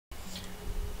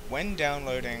when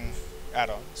downloading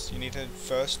add-ons, you need to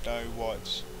first know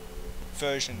what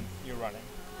version you're running.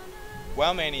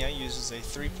 WoW-Mania uses a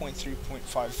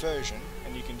 3.3.5 version,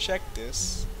 and you can check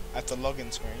this at the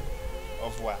login screen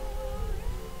of WoW.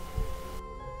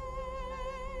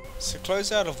 So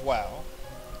close out of WoW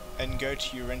and go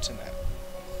to your internet.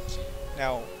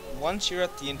 Now, once you're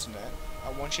at the internet,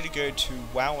 I want you to go to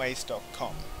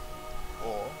wowace.com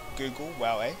or Google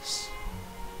WoWace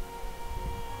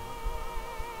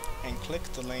and click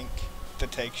the link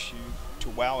that takes you to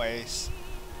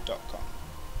wowace.com.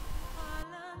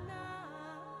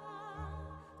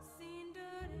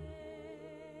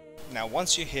 Now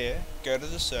once you're here, go to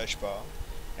the search bar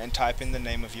and type in the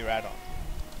name of your add-on.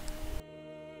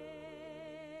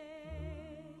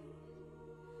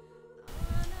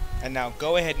 And now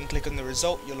go ahead and click on the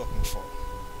result you're looking for.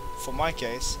 For my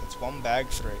case, it's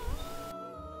WombAg3.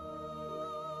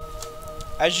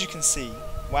 As you can see,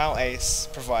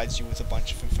 WoWace provides you with a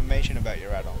bunch of information about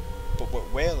your add-on, but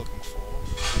what we're looking for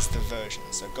is the version.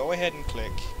 So go ahead and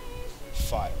click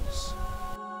Files.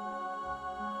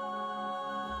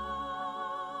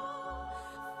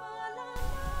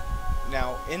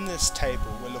 Now in this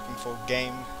table we're looking for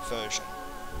game version.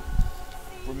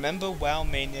 Remember,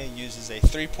 WoW-Mania uses a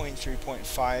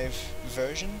 3.3.5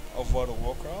 version of World of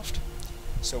Warcraft,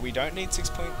 so we don't need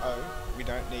 6.0, we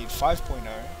don't need 5.0,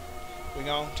 we're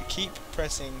going to keep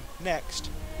pressing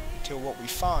next until what we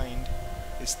find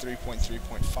is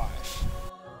 3.3.5.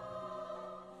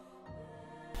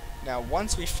 Now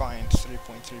once we find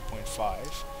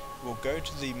 3.3.5, we'll go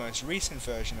to the most recent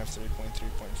version of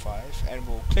 3.3.5 and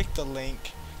we'll click the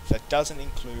link that doesn't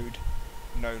include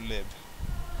no lib.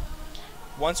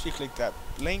 Once we click that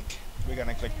link, we're going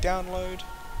to click download,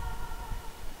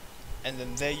 and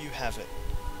then there you have it.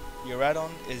 Your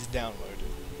add-on is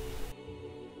downloaded.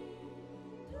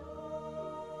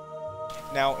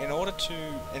 Now in order to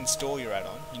install your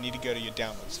add-on, you need to go to your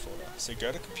downloads folder. So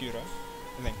go to computer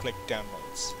and then click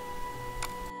downloads.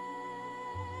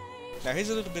 Now here's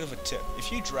a little bit of a tip.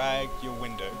 If you drag your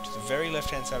window to the very left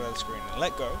hand side of the screen and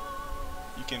let go,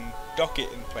 you can dock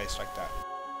it in place like that.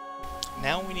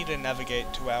 Now we need to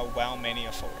navigate to our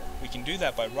WoW-Mania folder. We can do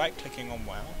that by right clicking on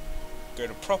WoW, go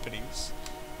to properties,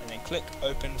 and then click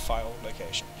open file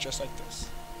location, just like this.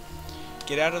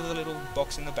 Get out of the little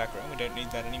box in the background, we don't need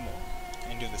that anymore,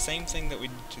 and do the same thing that we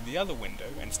did to the other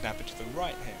window and snap it to the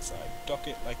right hand side, dock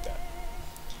it like that.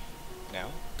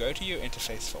 Now go to your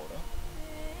interface folder,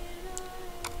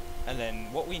 and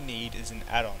then what we need is an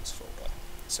add-ons folder.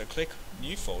 So click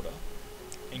new folder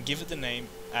and give it the name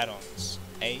AddOns,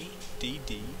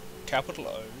 ADD::O::N::S.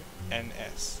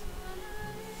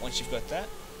 Once you've got that,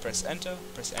 press enter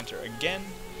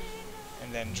again,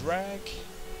 and then drag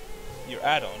your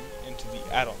add-on into the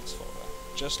add-ons folder.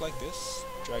 Just like this,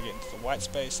 drag it into the white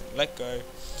space and let go.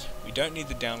 We don't need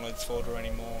the downloads folder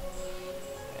anymore,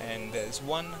 and there's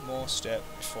one more step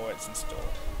before it's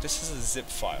installed. This is a zip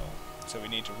file, so we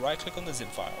need to right click on the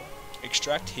zip file,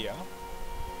 extract here,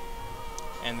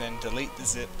 and then delete the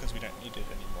zip because we don't need it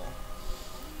anymore.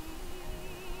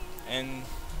 And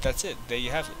that's it, there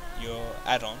you have it, your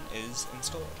add-on is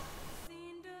installed.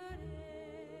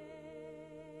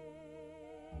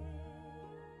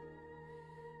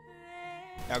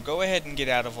 Now go ahead and get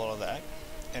out of all of that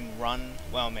and run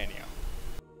WoW-Mania.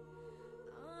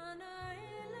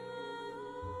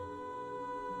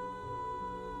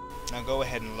 Now go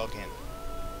ahead and log in.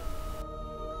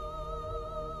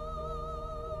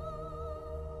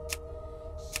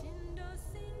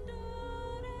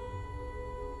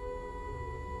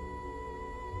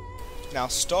 Now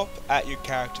stop at your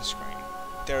character screen.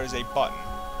 There is a button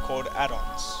called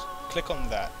Add-ons. Click on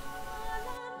that.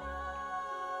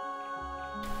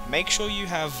 Make sure you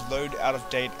have load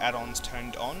out-of-date add-ons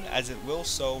turned on, as it will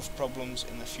solve problems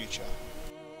in the future.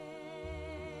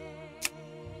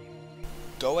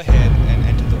 Go ahead and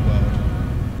enter the world.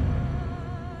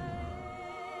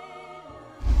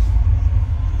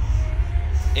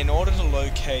 In order to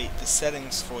locate the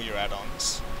settings for your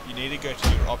add-ons, you need to go to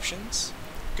your options,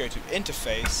 go to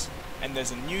interface, and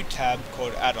there's a new tab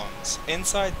called add-ons.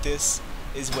 Inside this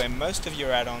is where most of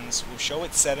your add-ons will show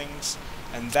its settings,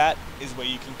 and that is where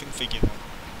you can configure them.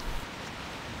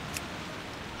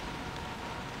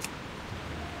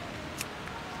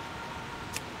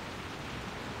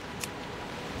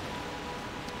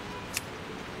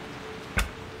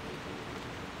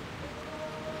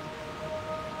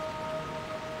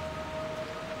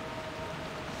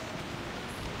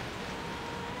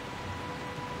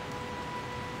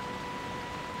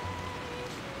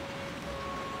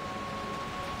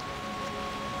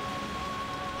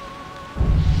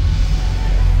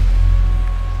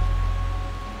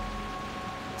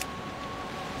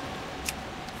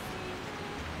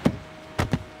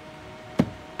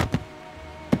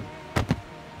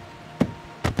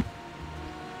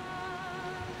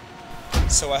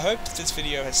 So I hope that this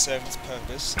video has served its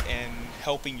purpose in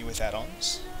helping you with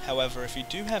add-ons. However, if you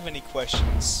do have any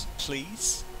questions,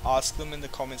 please ask them in the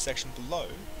comment section below.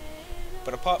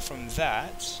 But apart from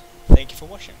that, thank you for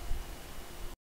watching.